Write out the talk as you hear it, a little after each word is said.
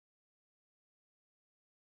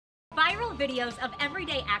videos of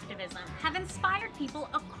everyday activism have inspired people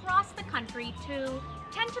across the country to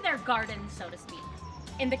tend to their gardens, so to speak.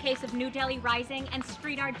 In the case of New Delhi Rising and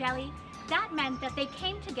Street Art Delhi, that meant that they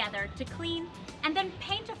came together to clean and then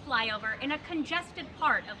paint a flyover in a congested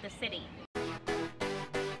part of the city.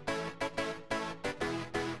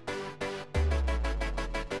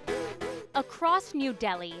 Across New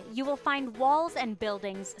Delhi, you will find walls and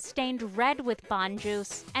buildings stained red with baan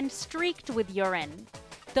juice and streaked with urine.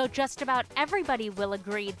 Though just about everybody will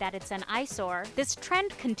agree that it's an eyesore, this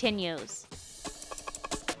trend continues.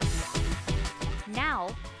 Now,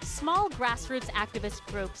 small grassroots activist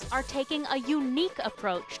groups are taking a unique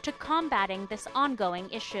approach to combating this ongoing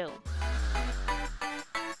issue.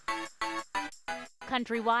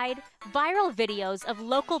 Countrywide, viral videos of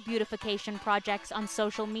local beautification projects on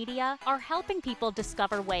social media are helping people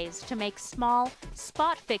discover ways to make small,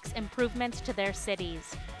 spot-fix improvements to their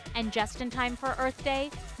cities. And just in time for Earth Day,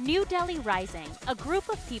 New Delhi Rising, a group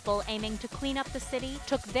of people aiming to clean up the city,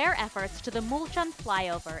 took their efforts to the Mulchand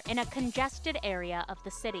flyover in a congested area of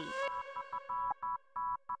the city.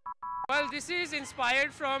 Well, this is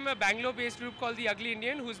inspired from a Bangalore-based group called the Ugly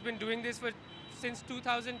Indian, who's been doing this since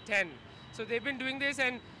 2010. So they've been doing this,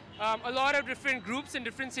 and a lot of different groups in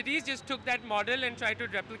different cities just took that model and tried to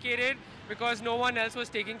replicate it because no one else was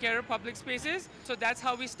taking care of public spaces. So that's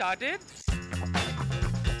how we started.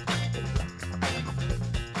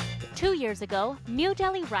 2 years ago, New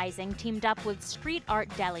Delhi Rising teamed up with Street Art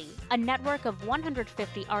Delhi, a network of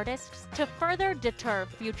 150 artists, to further deter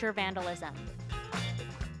future vandalism.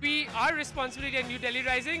 Our responsibility at New Delhi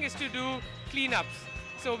Rising is to do cleanups.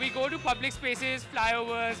 So we go to public spaces,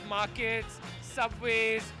 flyovers, markets,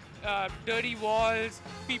 subways, dirty walls,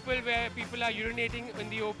 where people are urinating in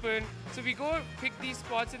the open. So we go pick these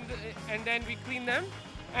spots and then we clean them.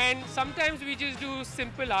 And sometimes we just do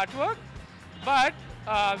simple artwork, but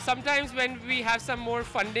sometimes when we have some more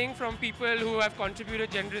funding from people who have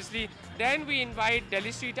contributed generously, then we invite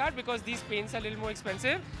Delhi Street Art because these paints are a little more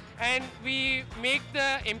expensive, and we make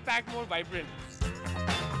the impact more vibrant.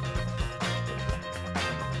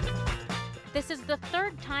 This is the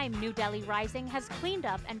third time New Delhi Rising has cleaned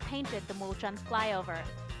up and painted the Mulchand flyover.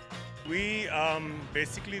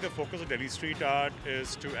 Basically the focus of Delhi Street Art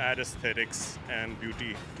is to add aesthetics and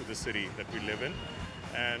beauty to the city that we live in.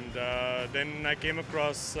 And then I came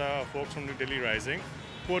across folks from New Delhi Rising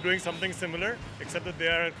who are doing something similar, except that they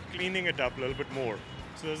are cleaning it up a little bit more.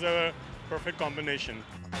 So there's a perfect combination.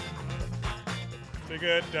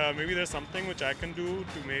 Figured maybe there's something which I can do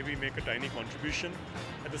to maybe make a tiny contribution.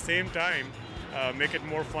 At the same time, make it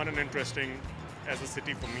more fun and interesting as a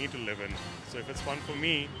city for me to live in. So if it's fun for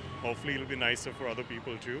me, hopefully it'll be nicer for other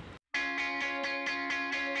people too.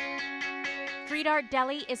 Street Art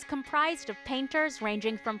Delhi is comprised of painters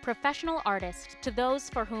ranging from professional artists to those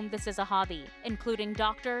for whom this is a hobby, including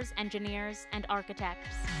doctors, engineers, and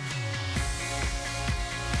architects.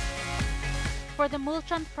 For the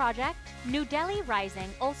Mulchand project, New Delhi Rising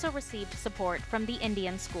also received support from the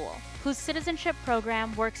Indian School, whose citizenship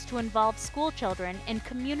program works to involve school children in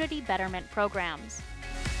community betterment programs.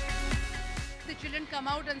 The children come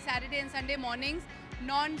out on Saturday and Sunday mornings,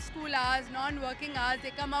 non-school hours, non-working hours. They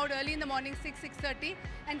come out early in the morning, 6:30,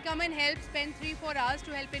 and come and help, spend 3-4 hours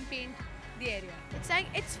to help and paint the area.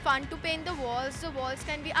 It's fun to paint the walls. The walls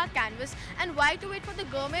can be our canvas, and why to wait for the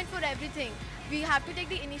government for everything? We have to take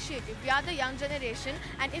the initiative. We are the young generation,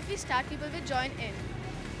 and if we start, people will join in.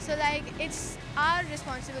 So it's our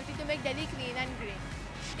responsibility to make Delhi clean and green.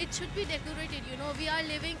 It should be decorated, we are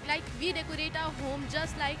living, we decorate our home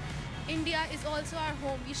just like India is also our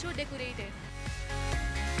home. We should decorate it.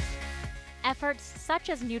 Efforts such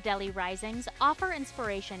as New Delhi Rising's offer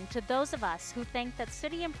inspiration to those of us who think that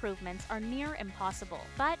city improvements are near impossible.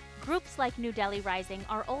 But groups like New Delhi Rising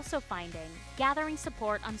are also finding gathering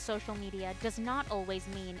support on social media does not always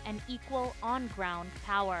mean an equal on-ground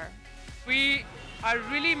power. We are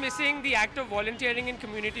really missing the act of volunteering in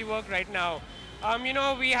community work right now.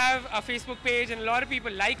 We have a Facebook page and a lot of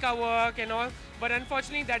people like our work and all, but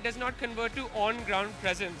unfortunately that does not convert to on-ground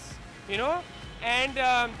presence, And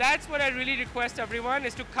that's what I really request everyone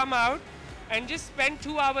is to come out and just spend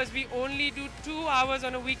 2 hours. We only do 2 hours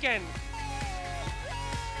on a weekend.